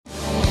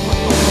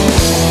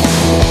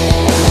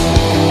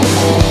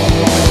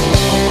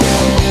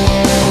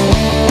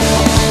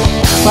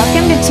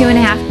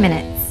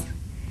Minutes,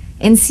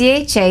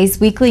 NCHA's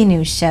weekly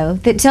news show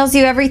that tells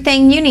you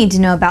everything you need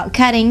to know about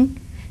cutting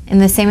in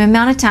the same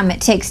amount of time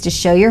it takes to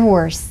show your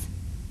horse.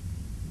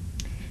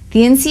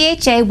 The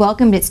NCHA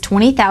welcomed its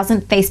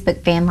 20,000th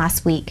Facebook fan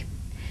last week.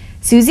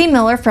 Susie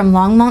Miller from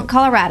Longmont,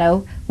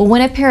 Colorado will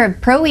win a pair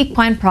of Pro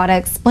Equine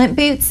Products splint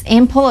boots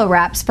and polo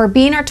wraps for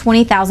being our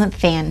 20,000th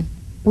fan.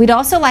 We'd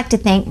also like to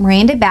thank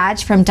Miranda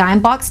Badge from Dime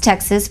Box,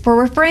 Texas for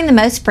referring the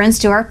most friends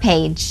to our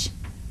page.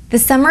 The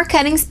Summer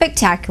Cutting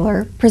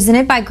Spectacular,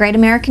 presented by Great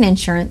American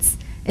Insurance,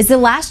 is the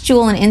last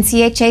jewel in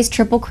NCHA's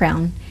Triple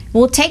Crown. It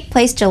will take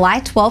place July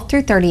 12th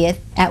through 30th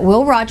at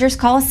Will Rogers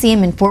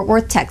Coliseum in Fort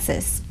Worth,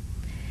 Texas.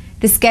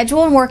 The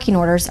schedule and working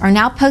orders are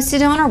now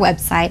posted on our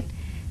website,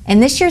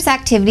 and this year's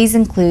activities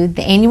include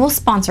the annual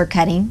sponsor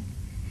cutting,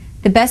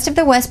 the Best of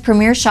the West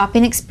Premier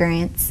Shopping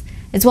Experience,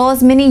 as well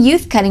as many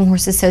Youth Cutting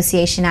Horse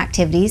Association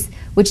activities,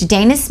 which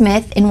Dana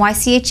Smith,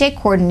 NYCHA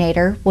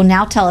Coordinator, will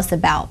now tell us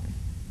about.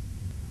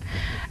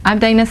 I'm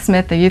Dana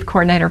Smith, the Youth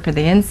Coordinator for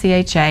the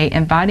NCHA,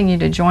 inviting you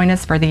to join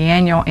us for the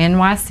annual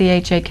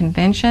NYCHA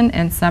Convention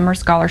and Summer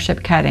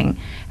Scholarship Cutting,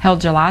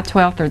 held July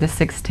 12th through the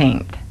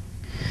 16th.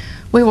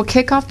 We will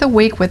kick off the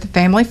week with the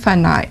Family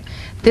Fun Night.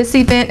 This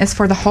event is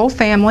for the whole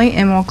family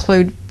and will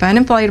include fun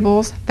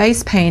inflatables,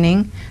 face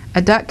painting,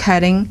 a duck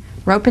cutting,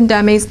 rope and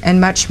dummies, and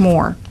much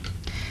more.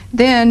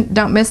 Then,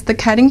 don't miss the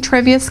Cutting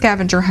Trivia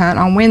Scavenger Hunt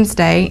on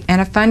Wednesday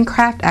and a fun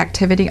craft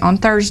activity on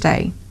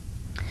Thursday.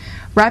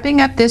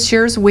 Wrapping up this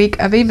year's week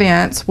of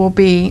events will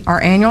be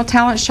our annual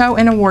talent show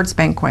and awards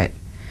banquet.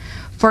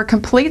 For a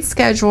complete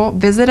schedule,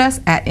 visit us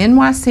at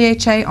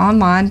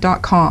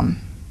nychaonline.com.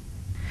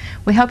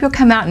 We hope you'll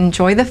come out and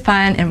enjoy the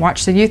fun and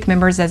watch the youth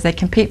members as they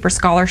compete for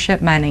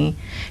scholarship money.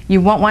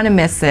 You won't want to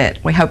miss it.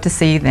 We hope to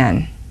see you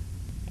then.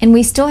 And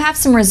we still have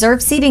some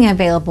reserved seating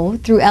available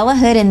through Ella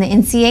Hood in the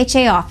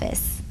NCHA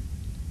office.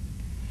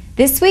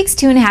 This week's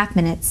 2.5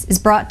 Minutes is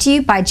brought to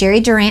you by Jerry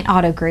Durant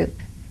Auto Group.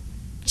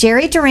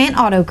 Jerry Durant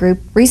Auto Group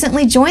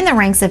recently joined the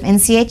ranks of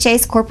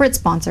NCHA's corporate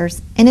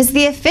sponsors and is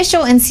the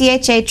official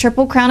NCHA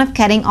Triple Crown of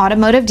Cutting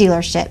automotive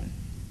dealership.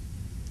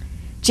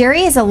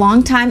 Jerry is a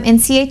longtime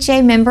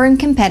NCHA member and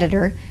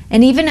competitor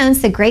and even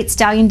owns the great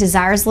stallion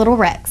Desires Little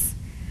Rex.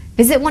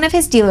 Visit one of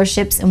his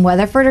dealerships in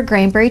Weatherford or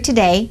Granbury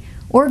today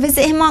or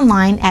visit him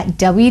online at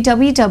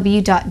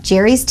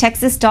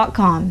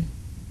www.jerrystexas.com.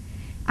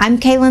 I'm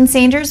Kaylin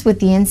Sanders with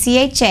the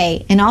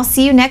NCHA, and I'll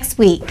see you next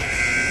week.